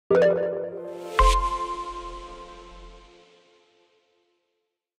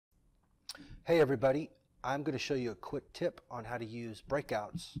Hey everybody, I'm going to show you a quick tip on how to use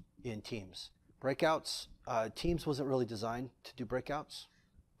breakouts in Teams. Breakouts, Teams wasn't really designed to do breakouts,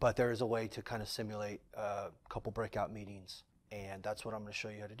 but there is a way to kind of simulate a couple breakout meetings, and that's what I'm going to show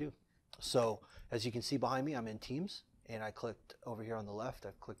you how to do. So as you can see behind me, I'm in Teams, and I clicked over here on the left,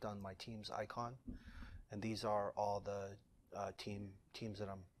 I've clicked on my Teams icon, and these are all the teams that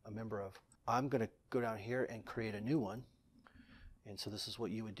I'm a member of. I'm going to go down here and create a new one. And so this is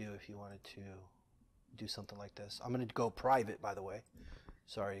what you would do if you wanted to do something like this. I'm going to go private, by the way.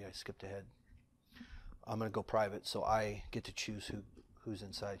 Sorry, I skipped ahead. I'm going to go private, so I get to choose who's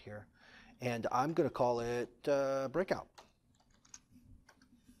inside here. And I'm going to call it Breakout.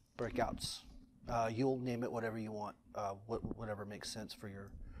 Breakouts. You'll name it whatever you want, whatever makes sense for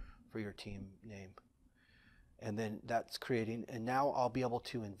your team name. And then that's creating, and now I'll be able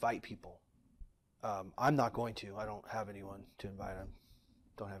to invite people. I'm not going to. I don't have anyone to invite. I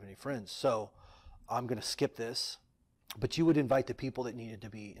don't have any friends. So I'm going to skip this. But you would invite the people that needed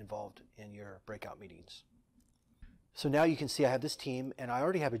to be involved in your breakout meetings. So now you can see I have this team, and I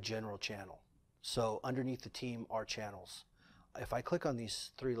already have a general channel. So underneath the team are channels. If I click on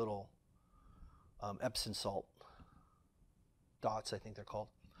these three little Epsom salt dots, I think they're called.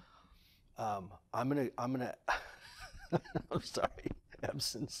 I'm gonna I'm sorry,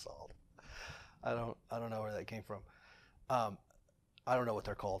 Epsom salt. I don't know where that came from. I don't know what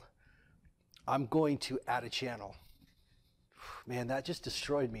they're called. I'm going to add a channel. Man, that just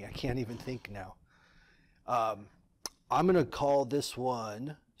destroyed me. I can't even think now. I'm going to call this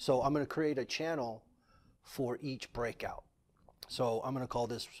one, so I'm going to create a channel for each breakout. So I'm going to call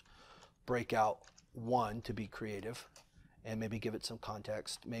this breakout 1 to be creative and maybe give it some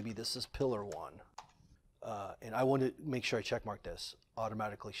context. Maybe this is pillar 1. And I want to make sure I check mark this.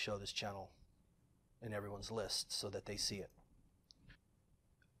 Automatically show this channel in everyone's list so that they see it.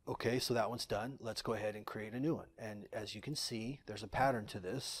 Okay, so that one's done. Let's go ahead and create a new one. And as you can see, there's a pattern to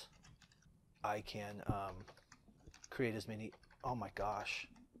this. I can create as many. Oh my gosh,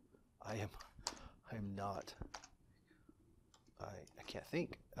 I can't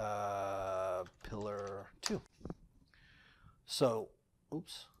think. Pillar 2. So,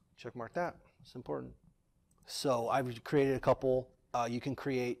 oops, check mark that. It's important. So I've created a couple. You can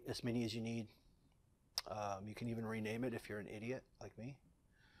create as many as you need. You can even rename it if you're an idiot like me.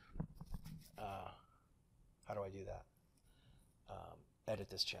 How do I do that? Edit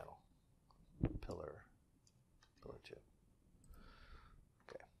this channel. Pillar 2.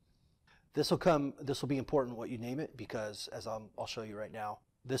 Okay. This will be important what you name it, because as I'll show you right now,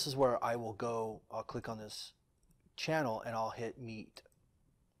 this is where I will go. I'll click on this channel and I'll hit meet.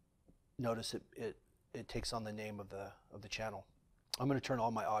 Notice it takes on the name of the channel. I'm going to turn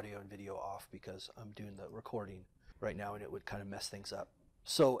all my audio and video off because I'm doing the recording right now and it would kind of mess things up.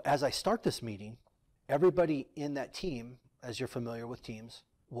 So as I start this meeting, everybody in that team, as you're familiar with Teams,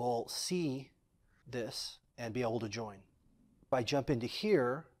 will see this and be able to join. If I jump into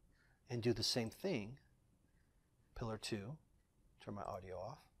here and do the same thing, pillar 2, turn my audio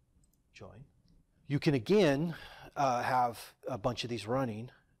off, join. You can again have a bunch of these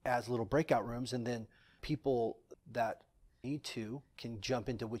running as little breakout rooms, and then people that need to can jump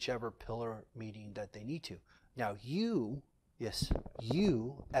into whichever pillar meeting that they need to. Now you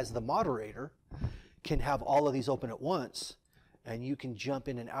as the moderator can have all of these open at once, and you can jump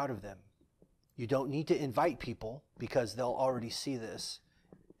in and out of them. You don't need to invite people because they'll already see this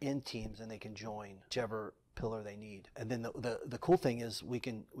in Teams and they can join whichever pillar they need. And then the cool thing is we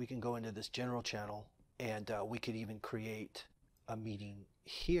can go into this general channel, and we could even create a meeting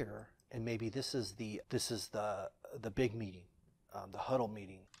here, and maybe this is the big meeting, the huddle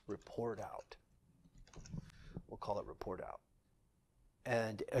meeting, report out. We'll call it report out.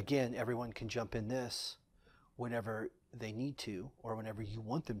 And again, everyone can jump in this whenever they need to, or whenever you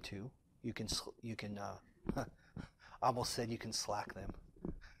want them to. You can I almost said you can slack them.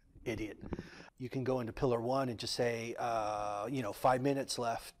 Idiot. You can go into pillar 1 and just say, 5 minutes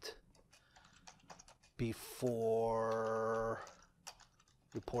left before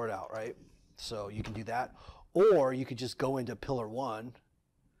report out, right? So you can do that. Or you could just go into pillar 1,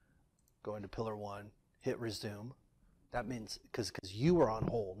 hit resume. That means, because you were on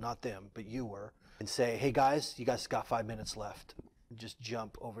hold, not them, but you were, and say, hey guys, you guys got 5 minutes left. Just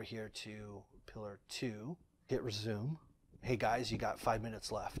jump over here to pillar 2, hit resume. Hey guys, you got 5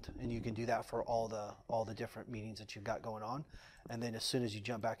 minutes left. And you can do that for all the different meetings that you've got going on. And then as soon as you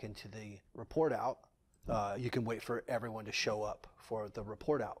jump back into the report out, you can wait for everyone to show up for the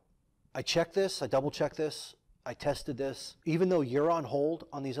report out. I check this, I double check this I tested this. Even though you're on hold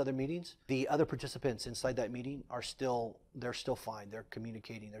on these other meetings, the other participants inside that meeting are they're still fine. They're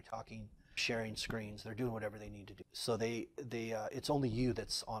communicating, they're talking, sharing screens, they're doing whatever they need to do. So it's only you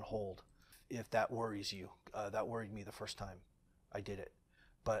that's on hold. If that worries you, that worried me the first time I did it,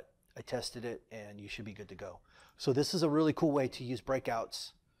 but I tested it and you should be good to go. So this is a really cool way to use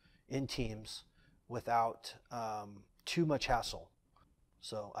breakouts in Teams without too much hassle.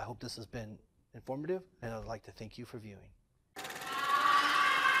 So I hope this has been informative, and I'd like to thank you for viewing.